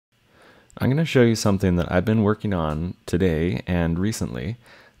I'm going to show you something that I've been working on today and recently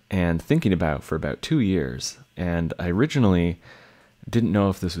and thinking about for about 2 years. And I originally didn't know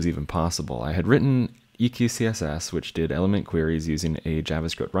if this was even possible. I had written EQCSS, which did element queries using a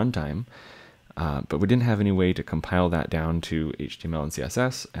JavaScript runtime, but we didn't have any way to compile that down to HTML and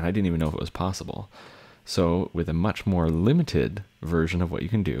CSS, and I didn't even know if it was possible. So with a much more limited version of what you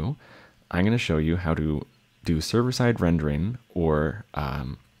can do, I'm going to show you how to do server-side rendering or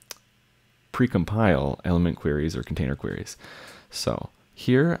precompile element queries or container queries. So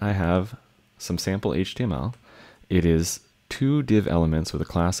here I have some sample HTML. It is 2 div elements with a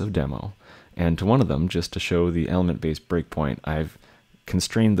class of demo. And to one of them, just to show the element-based breakpoint, I've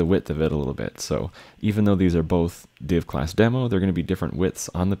constrained the width of it a little bit. So even though these are both div class demo, they're going to be different widths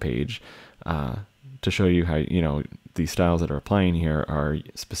on the page to show you how, the styles that are applying here are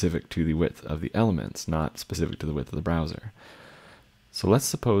specific to the width of the elements, not specific to the width of the browser. So let's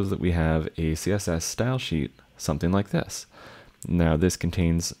suppose that we have a CSS style sheet, something like this. Now this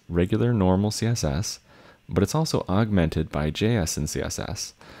contains regular normal CSS, but it's also augmented by JS and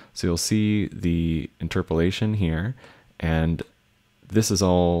CSS. So you'll see the interpolation here, and this is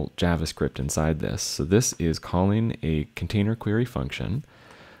all JavaScript inside this. So this is calling a container query function.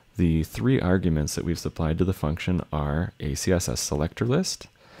 The 3 arguments that we've supplied to the function are a CSS selector list,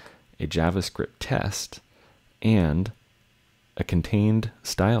 a JavaScript test, and a contained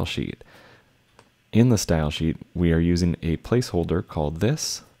style sheet. In the style sheet, we are using a placeholder called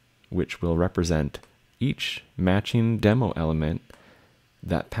this, which will represent each matching demo element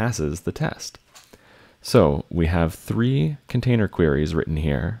that passes the test. So we have 3 container queries written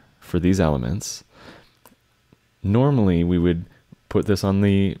here for these elements. Normally, we would put this on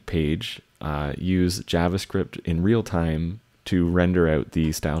the page, use JavaScript in real time to render out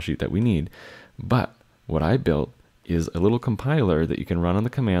the style sheet that we need. But what I built is a little compiler that you can run on the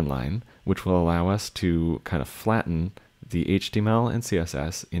command line, which will allow us to kind of flatten the HTML and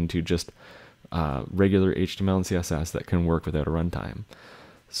CSS into just regular HTML and CSS that can work without a runtime.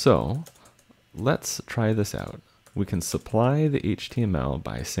 So let's try this out. We can supply the HTML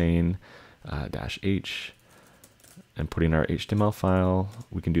by saying -h and putting our HTML file.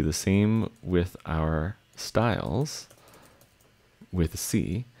 We can do the same with our styles with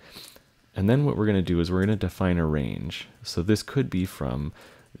C. And then what we're going to do is we're going to define a range. So this could be from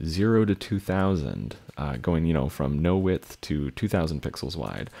 0 to 2000, going, from no width to 2000 pixels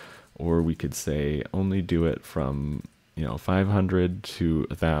wide. Or we could say only do it from, 500 to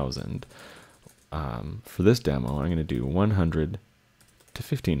 1000. For this demo, I'm going to do 100 to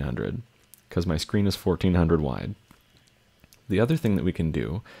 1500 because my screen is 1400 wide. The other thing that we can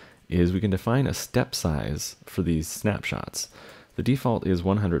do is we can define a step size for these snapshots. The default is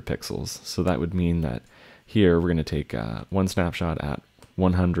 100 pixels, so that would mean that here we're going to take one snapshot at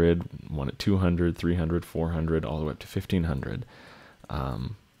 100, one at 200, 300, 400, all the way up to 1500.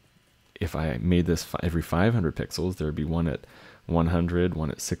 If I made this every 500 pixels, there would be one at 100, one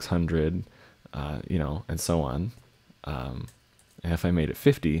at 600, and so on. And if I made it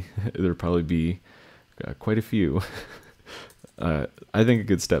 50, there would probably be quite a few. I think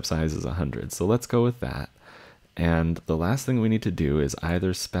a good step size is 100, so let's go with that. And the last thing we need to do is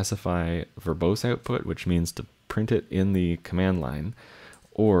either specify verbose output, which means to print it in the command line,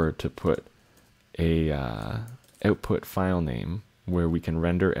 or to put a output file name where we can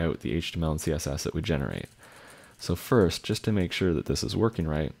render out the HTML and CSS that we generate. So first, just to make sure that this is working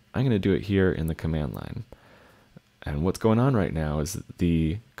right, I'm going to do it here in the command line. And what's going on right now is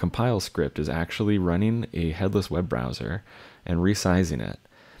the compile script is actually running a headless web browser and resizing it.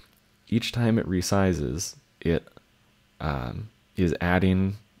 Each time it resizes, it is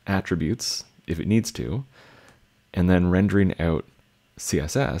adding attributes if it needs to, and then rendering out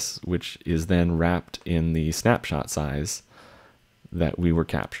CSS, which is then wrapped in the snapshot size that we were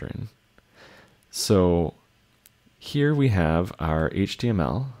capturing. So here we have our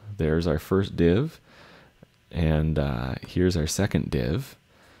HTML. There's our first div, and here's our second div.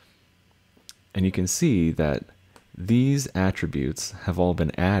 And you can see that these attributes have all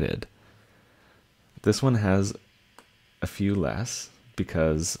been added. This one has a few less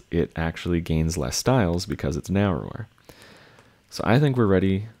because it actually gains less styles because it's narrower. So I think we're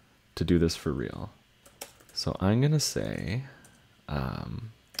ready to do this for real. So I'm going to say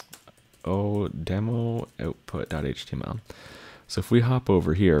demo output.html. So if we hop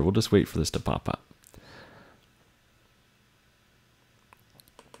over here, we'll just wait for this to pop up.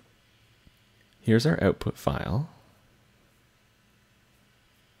 Here's our output file.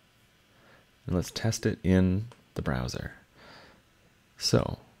 And let's test it in the browser.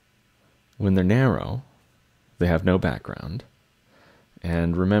 So when they're narrow, they have no background.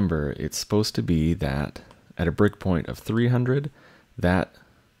 And remember, it's supposed to be that at a breakpoint of 300, that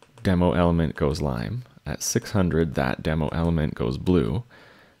demo element goes lime. At 600, that demo element goes blue.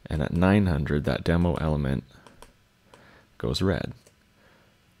 And at 900, that demo element goes red.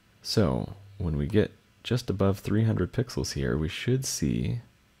 So when we get just above 300 pixels here, we should see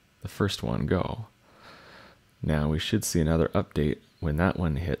the first one go. Now we should see another update when that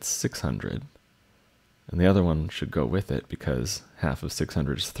one hits 600. And the other one should go with it because half of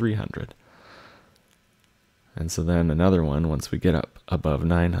 600 is 300. And so then another one once we get up above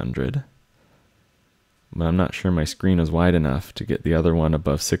 900. But I'm not sure my screen is wide enough to get the other one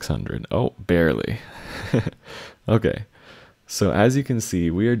above 600. Oh, barely. Okay. So as you can see,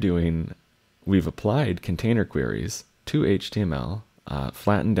 we've applied container queries to HTML,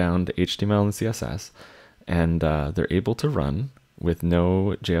 flattened down to HTML and CSS, and they're able to run with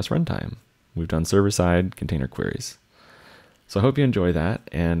no JS runtime. We've done server-side container queries. So I hope you enjoy that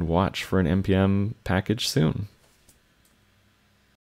and watch for an NPM package soon.